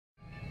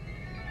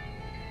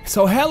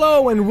So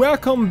hello and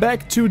welcome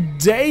back to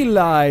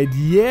Daylight.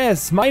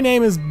 Yes, my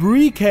name is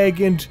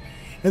BreeCake, and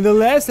in the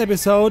last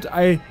episode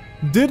I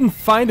didn't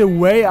find a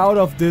way out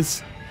of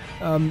this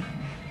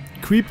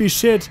creepy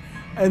shit,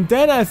 and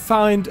then I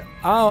find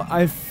out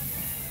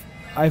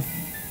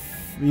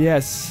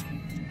yes.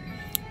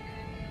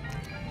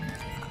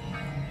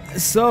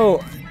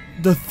 So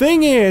the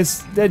thing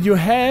is that you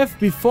have,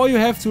 before you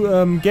have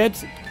to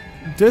get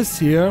this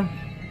here,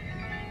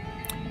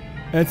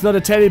 it's not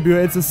a teddy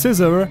bear, it's a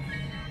scissor.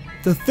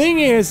 The thing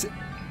is,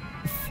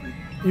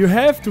 you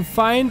have to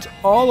find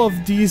all of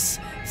these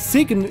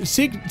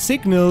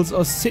signals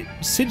or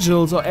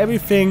sigils or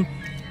everything.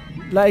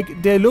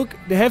 Like they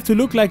have to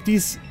look like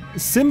these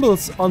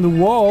symbols on the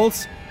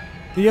walls.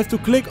 You have to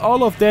click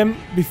all of them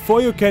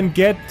before you can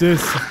get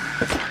this.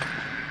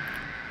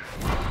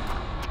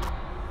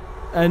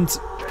 And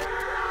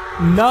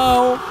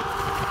now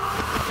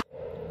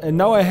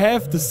I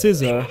have the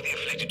scissor.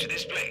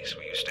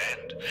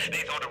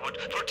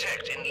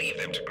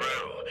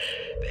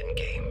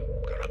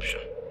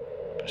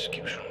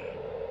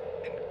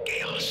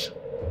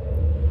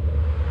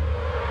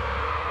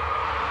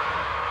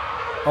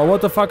 Oh,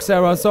 what the fuck,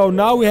 Sarah? So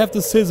now we have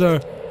the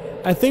scissor.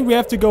 I think we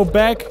have to go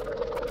back.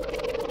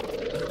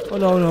 Oh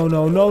no.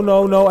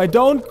 I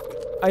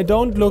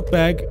don't look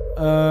back.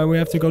 We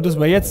have to go this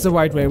way. Yes, it's the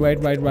right way.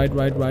 Right.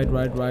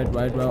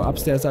 Well,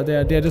 upstairs.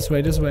 There, this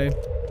way.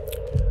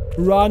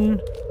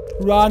 Run.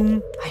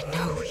 I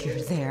know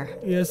you're there.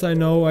 Yes, I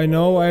know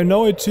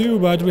it too,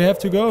 but we have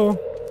to go.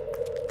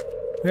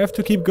 We have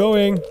to keep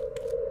going.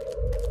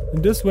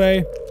 In this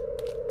way.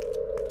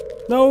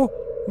 No,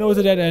 it's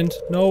a dead end.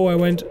 No, I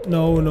went.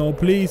 No,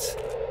 please.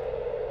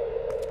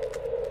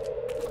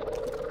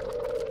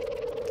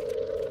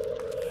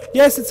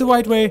 Yes, it's the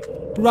right way.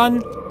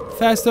 Run.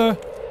 Faster.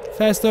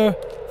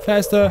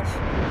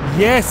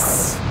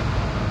 Yes!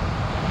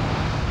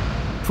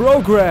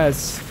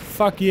 Progress!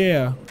 Fuck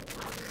yeah.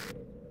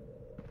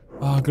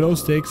 Oh, glow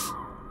sticks.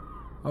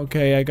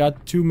 Okay, I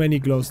got too many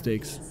glow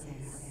sticks.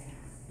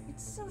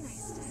 It's so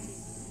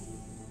nice.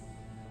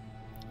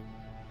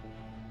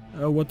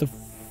 Oh, what the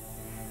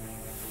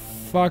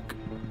fuck?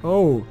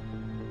 Oh.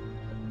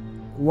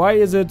 Why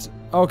is it...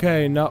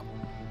 Okay, now...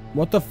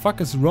 What the fuck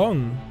is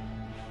wrong?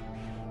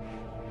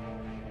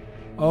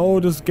 Oh,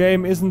 this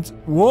game isn't...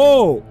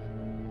 Whoa!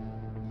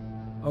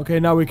 Okay,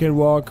 now we can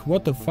walk.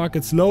 What the fuck?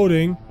 It's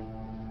loading.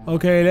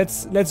 Okay,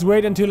 let's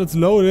wait until it's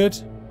loaded.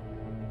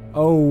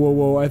 Oh,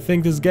 whoa. I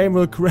think this game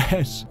will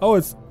crash. Oh,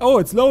 it's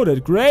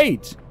loaded.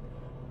 Great!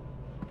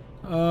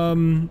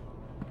 I'm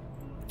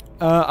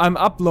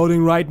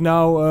uploading right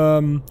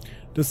now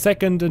the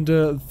second and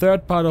the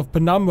third part of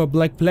Penumbra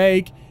Black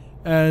Plague,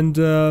 and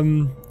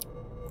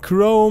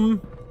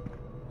Chrome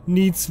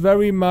needs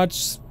very much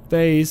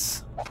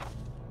space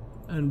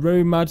and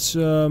very much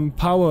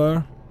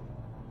power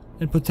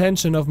and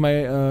potential of my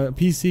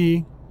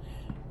PC,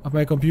 of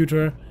my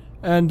computer,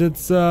 and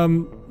it's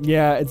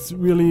yeah, it's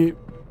really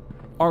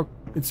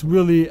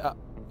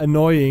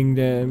annoying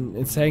that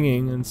it's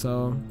hanging, and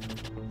so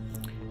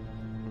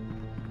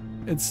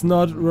it's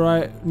not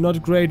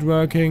great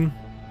working.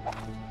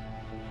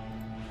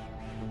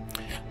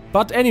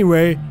 But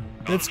anyway,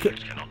 let's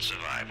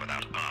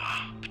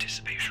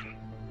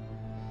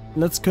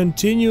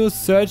continue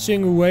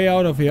searching a way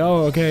out of here.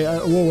 Oh, okay.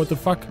 Whoa, what the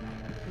fuck?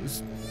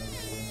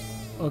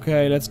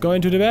 Okay, let's go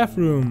into the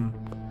bathroom.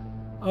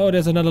 Oh,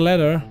 there's another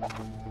ladder.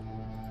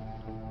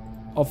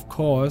 Of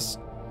course.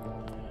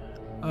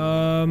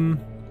 No.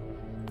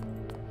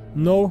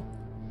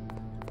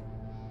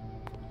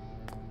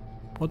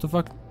 What the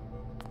fuck?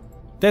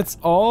 That's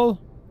all?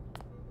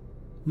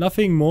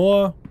 Nothing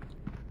more?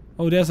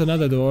 Oh, there's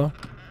another door.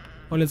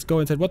 Oh, let's go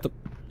inside. What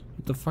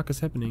the fuck is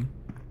happening?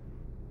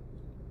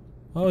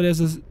 Oh, there's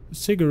a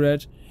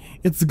cigarette.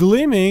 It's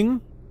gleaming.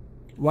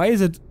 Why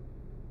is it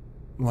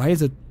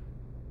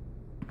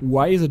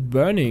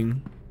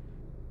burning?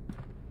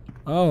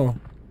 Oh,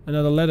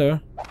 another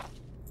letter.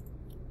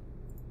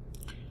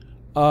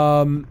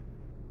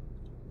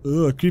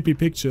 Creepy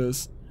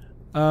pictures.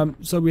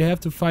 So we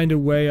have to find a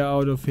way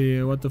out of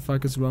here. What the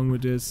fuck is wrong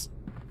with this?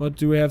 What,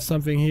 do we have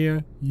something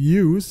here?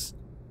 Use?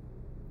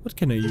 What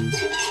can I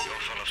use? You're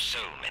full of so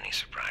many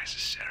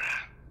surprises,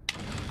 Sarah.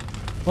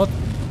 What?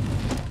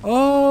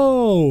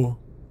 Oh!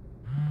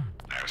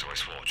 I was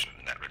always fortunate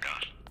in that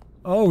regard.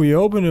 Oh, we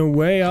open a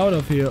way out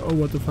of here. Oh,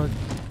 what the fuck?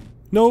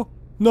 No!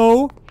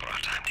 No! For our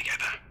time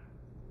together.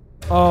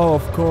 Oh,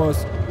 of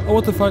course. Oh,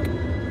 what the fuck?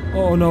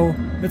 Oh, no.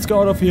 Let's go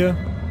out of here.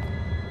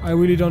 I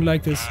really don't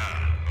like this.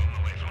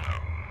 Home away from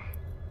home.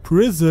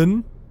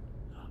 Prison?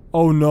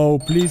 Oh, no.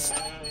 Please.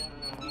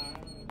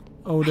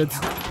 Oh, that's...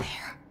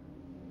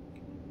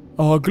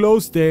 Oh, glow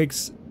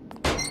sticks.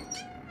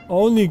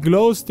 Only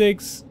glow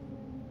sticks.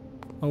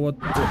 Oh, what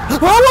the... Oh,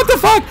 what the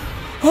fuck?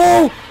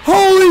 Oh,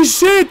 holy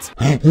shit!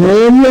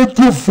 Oh, what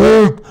the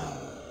fuck?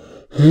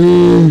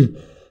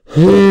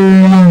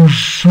 Holy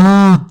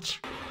shit!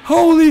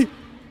 Holy!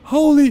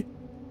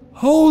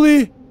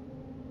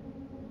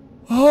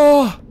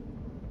 Oh!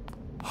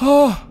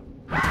 Oh!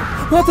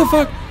 What the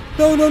fuck?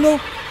 No!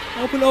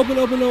 Open, open,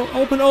 open,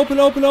 open, open,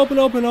 open, open,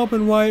 open,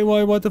 open. Why,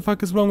 what the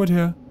fuck is wrong with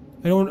her?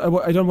 I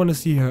don't want to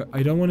see her.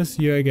 I don't want to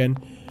see her again.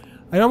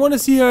 I don't want to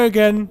see her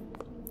again.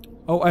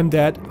 Oh, I'm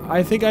dead.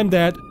 I think I'm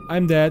dead.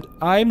 I'm dead.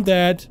 I'm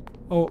dead.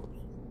 Oh.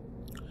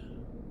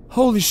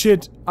 Holy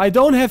shit. I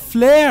don't have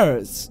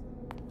flares.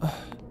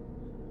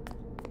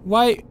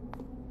 Why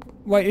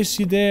is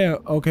she there?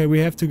 Okay, we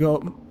have to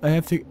go. I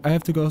have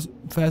to go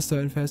faster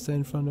and faster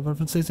in front of her.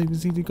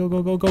 Go,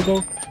 go, go, go,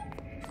 go.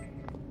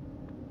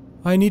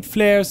 I need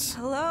flares.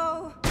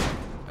 Hello?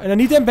 And I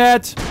need them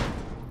bad.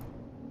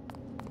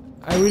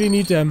 I really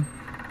need them.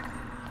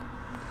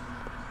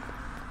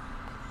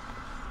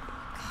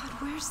 God,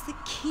 where's the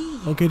key?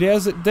 Okay,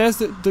 there's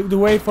the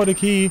way for the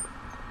key.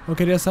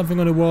 Okay, there's something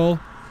on the wall.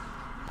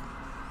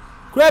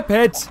 Grab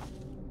it!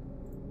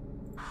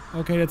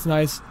 Okay, that's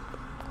nice.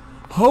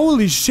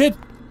 Holy shit!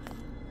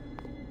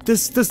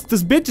 This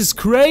bitch is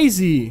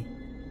crazy!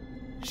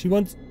 She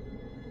wants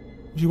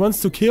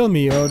to kill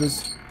me. Oh,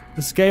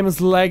 this game is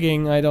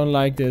lagging. I don't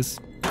like this.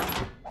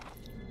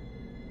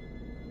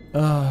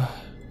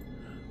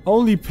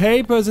 Only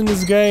papers in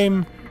this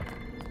game.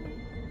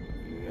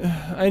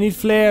 I need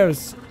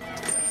flares.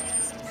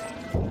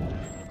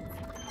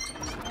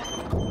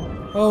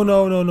 Oh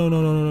no, no, no,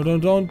 no, no, no,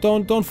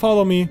 don't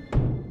follow me.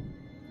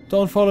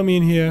 Don't follow me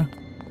in here.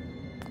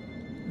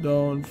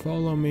 Don't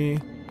follow me.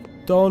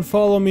 Don't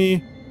follow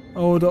me.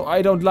 Oh,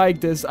 I don't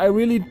like this. I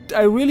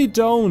really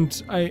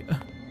don't. I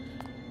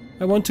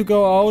want to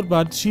go out,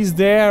 but she's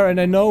there and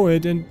I know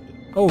it, and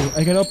oh,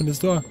 I can open this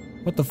door.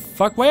 What the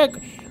fuck? Where?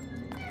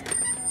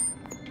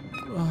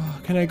 Oh,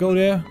 can I go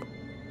there?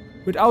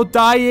 Without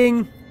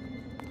dying?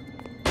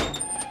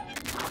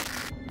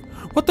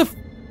 What the f-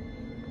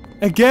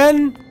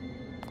 Again?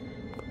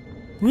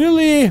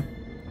 Really?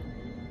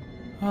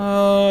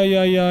 Oh,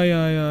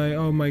 yeah.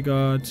 Oh my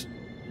god.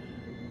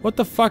 What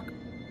the fuck?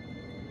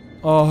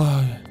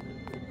 Oh.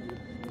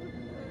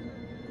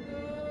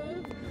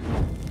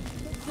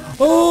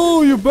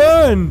 Oh, you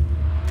burn!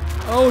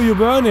 Oh, you're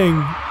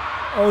burning.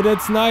 Oh,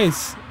 that's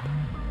nice.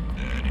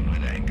 Burning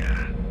with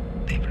anger,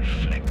 they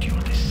reflect your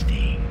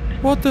disdain.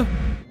 What the?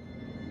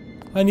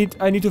 I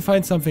need to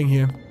find something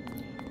here.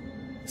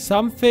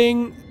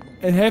 Something.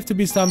 It have to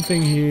be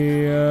something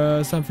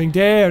here. Something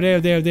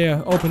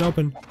there.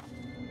 Open.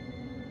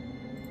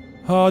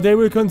 Oh, they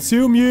will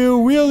consume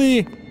you.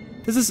 Really?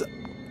 This is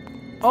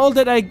all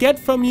that I get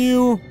from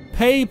you.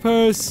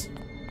 Papers.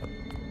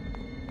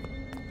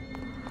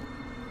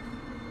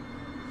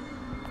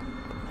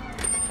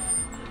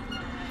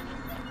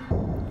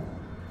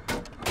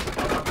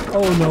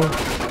 Oh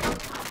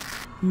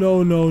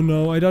no.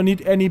 No. I don't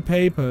need any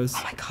papers.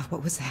 Oh my god,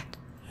 what was that?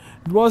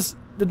 It was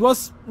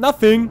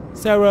nothing,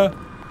 Sarah.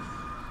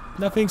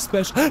 Nothing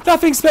special.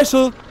 Nothing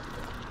special.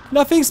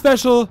 Nothing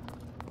special.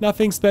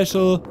 Nothing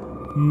special.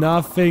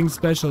 Nothing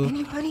special.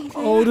 Anybody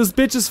there? Oh, this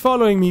bitch is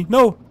following me.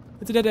 No,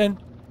 it's a dead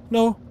end.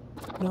 No.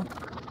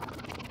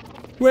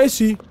 Where is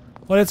she?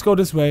 Oh, let's go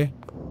this way.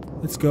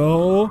 Let's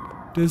go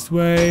this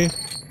way.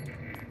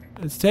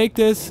 Let's take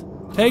this.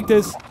 Take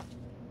this.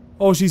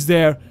 Oh, she's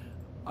there.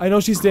 I know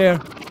she's there.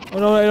 Oh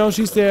no, I know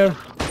she's there.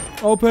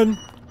 Open.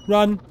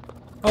 Run.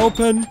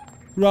 Open.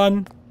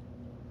 Run.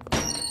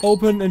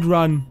 Open and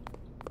run.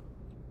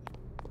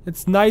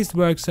 It's nice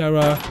work,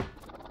 Sarah.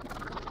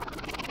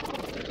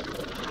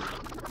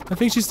 I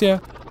think she's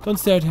there. Don't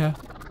stare at her.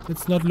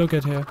 Let's not look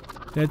at her.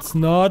 Let's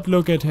not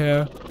look at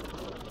her.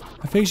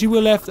 I think she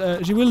will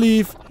she will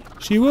leave.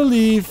 She will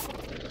leave.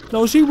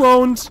 No, she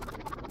won't.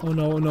 Oh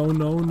no.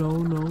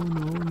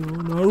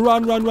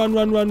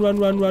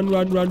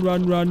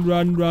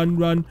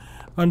 Run.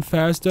 Run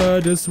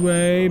faster this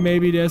way.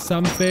 Maybe there's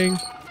something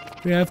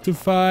we have to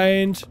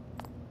find.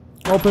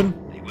 Open.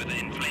 They were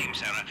in flames,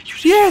 Sarah.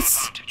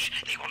 Yes!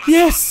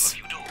 Yes!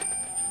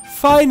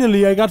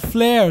 Finally, I got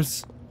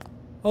flares.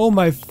 Oh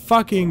my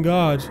fucking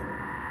god.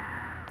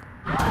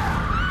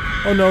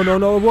 Oh no.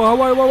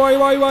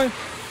 Why?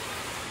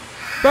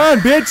 Burn,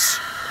 bitch!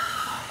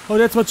 Oh,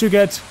 that's what you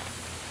get.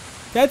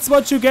 That's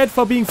what you get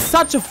for being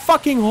such a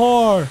fucking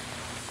whore.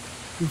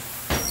 You're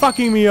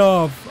fucking me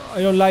off.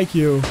 I don't like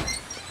you.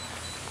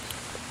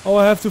 Oh,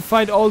 I have to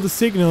find all the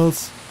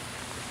signals.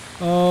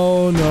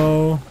 Oh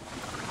no.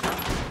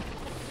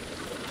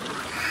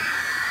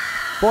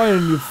 Boy,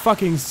 you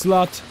fucking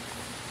slut.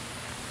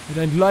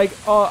 I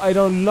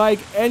don't like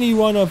any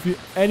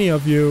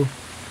of you.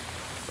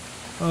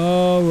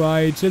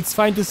 Alright, let's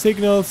find the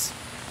signals.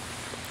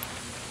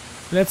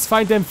 Let's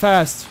find them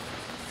fast.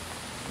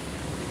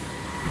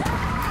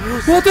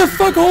 What the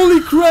fuck,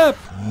 holy crap!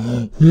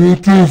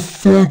 What the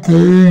fuck,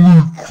 holy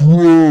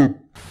crap!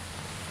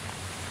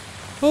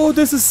 Oh,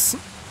 this is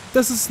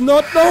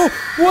not, no!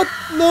 What?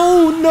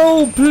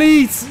 No,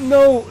 please,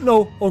 no.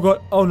 Oh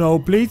god, oh no,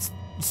 please.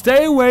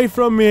 Stay away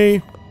from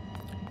me.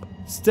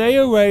 Stay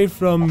away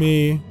from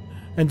me.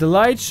 And the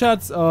light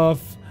shuts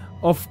off.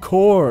 Of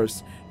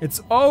course.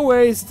 It's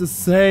always the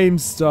same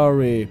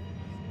story.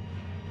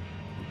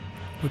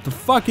 With the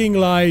fucking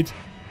light.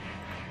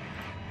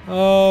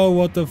 Oh,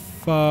 what the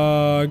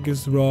fuck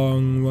is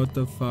wrong? What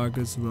the fuck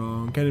is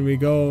wrong? Can we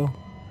go?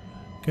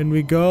 Can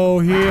we go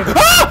here?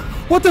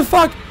 Ah! What the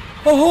fuck?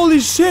 Oh, holy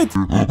shit!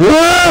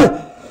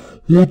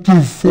 What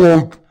the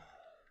fuck?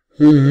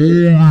 Oh,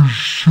 holy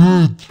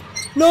shit!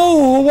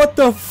 No, what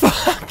the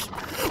fuck?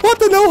 What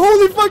the no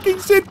holy fucking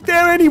shit?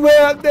 They're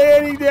anywhere.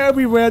 They're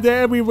everywhere.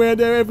 They're everywhere.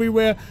 They're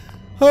everywhere.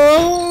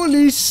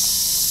 Holy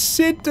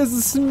shit, this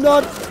is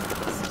not...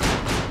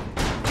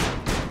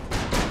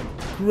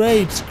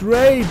 Great,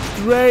 great,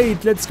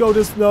 great. Let's go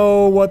this...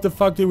 No, what the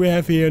fuck do we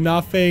have here?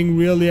 Nothing,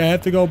 really. I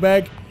have to go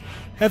back.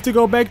 Have to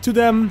go back to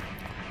them.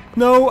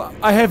 No,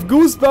 I have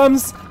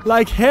goosebumps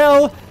like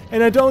hell.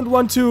 And I don't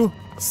want to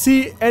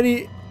see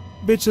any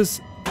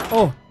bitches.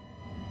 Oh.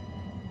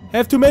 I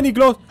have too many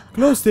glow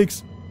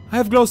sticks. I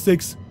have glow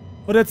sticks.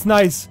 Oh, that's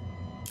nice.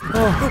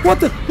 Oh, what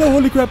the? No,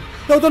 holy crap.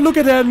 No, don't look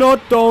at her. No,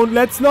 don't.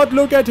 Let's not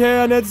look at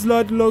her. Let's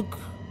not look.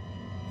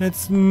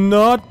 Let's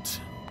not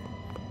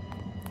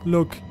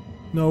look.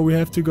 No, we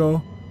have to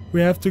go.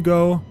 We have to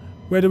go.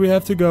 Where do we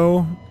have to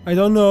go? I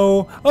don't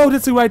know. Oh,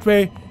 that's the right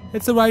way.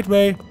 It's the right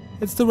way.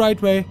 It's the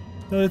right way.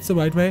 No, it's the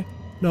right way.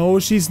 No,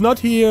 she's not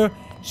here.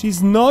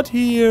 She's not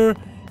here.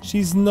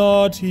 She's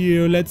not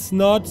here. Let's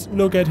not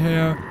look at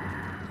her.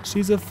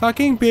 She's a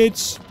fucking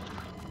bitch.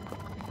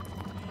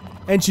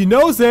 And she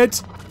knows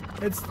it.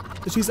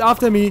 She's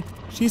after me.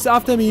 She's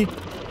after me.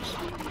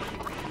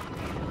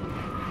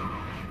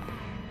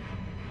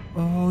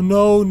 Oh,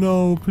 no,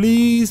 no.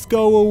 Please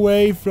go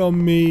away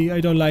from me.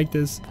 I don't like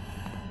this.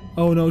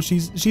 Oh, no.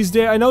 She's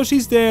there. I know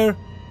she's there.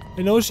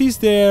 I know she's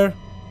there.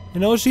 I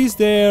know she's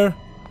there.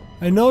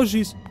 I know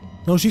she's...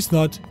 No, she's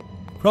not.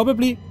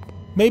 Probably.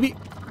 Maybe.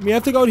 We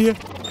have to go here.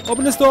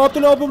 Open this door.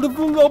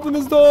 Open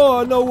this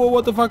door. No,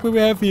 what the fuck will we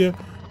have here?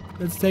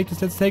 Let's take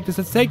this. Let's take this.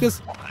 Let's take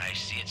this. I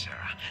see it, Sarah.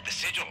 The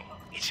sigil.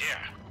 It's here.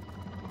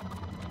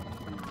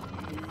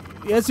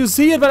 Yes, you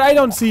see it, but I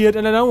don't see it,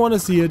 and I don't want to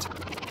see it.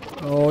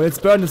 Oh, let's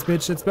burn this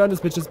bitch. Let's burn this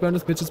bitch. Let's burn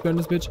this bitch. Let's burn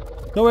this bitch.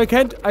 No, I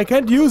can't. I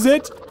can't use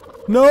it.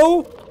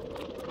 No.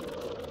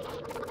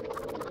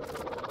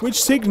 Which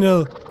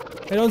signal?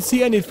 I don't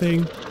see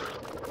anything.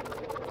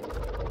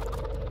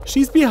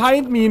 She's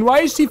behind me, and why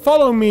is she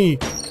following me?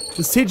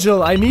 The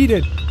sigil, I need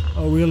it.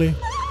 Oh, really?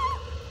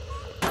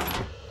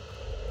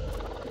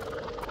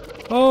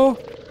 Oh,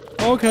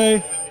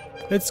 okay.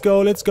 Let's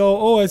go, let's go.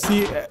 Oh, I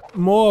see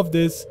more of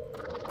this.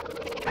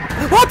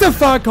 What the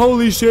fuck?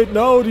 Holy shit,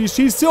 no,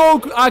 she's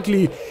so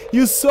ugly.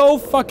 You're so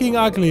fucking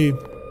ugly.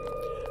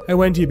 I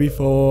went here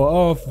before,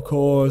 oh, of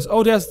course.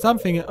 Oh, there's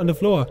something on the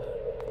floor.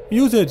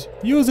 Use it,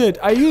 use it.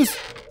 I use...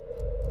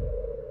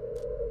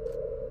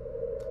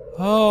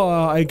 Oh,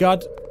 I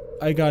got it.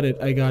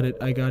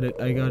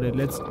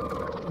 Let's...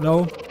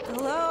 No.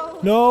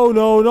 Hello?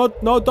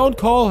 No, don't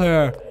call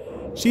her.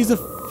 She's a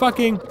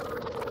fucking...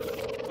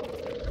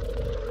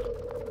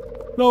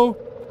 No.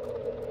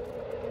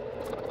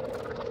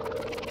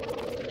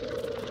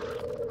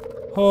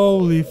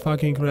 Holy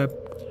fucking crap.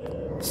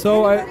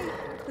 So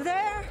Anybody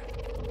there?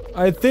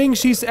 I think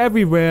she's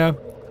everywhere.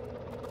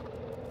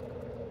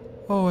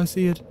 Oh, I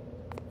see it.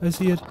 I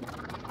see it.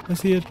 I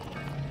see it.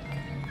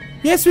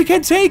 Yes, we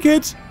can take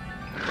it!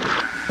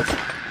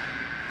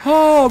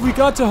 Oh, we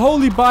got the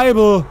Holy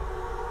Bible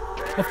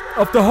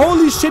of the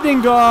Holy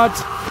Shitting God.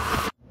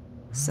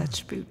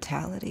 Such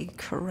brutality,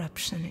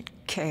 corruption, and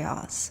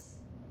chaos.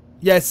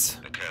 Yes.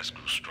 The curse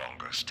grew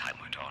stronger as time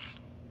went on,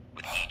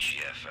 with each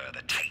year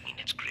further tightening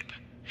its grip.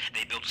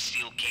 They built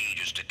steel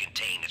cages to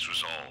contain its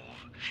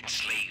resolve.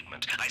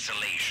 Enslavement,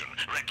 isolation,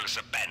 reckless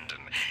abandon.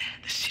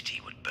 The city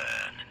would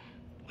burn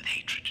with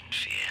hatred and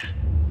fear.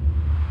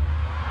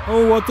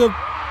 Oh, what the...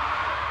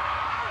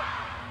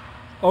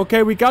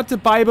 Okay, we got the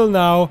Bible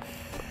now.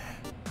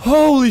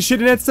 Holy shit,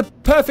 and that's the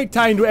perfect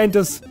time to end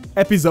this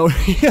episode.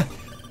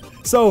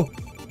 So,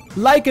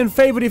 like and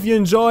favorite if you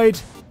enjoyed.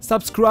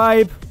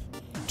 Subscribe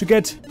to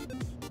get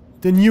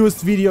the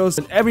newest videos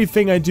and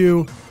everything I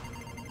do.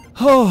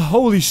 Oh,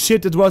 holy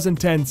shit, it was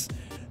intense.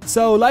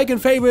 So, like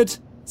and favorite,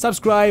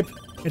 subscribe.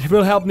 It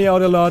will help me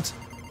out a lot.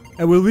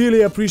 I will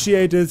really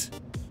appreciate it.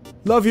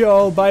 Love you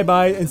all, bye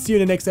bye, and see you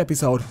in the next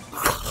episode.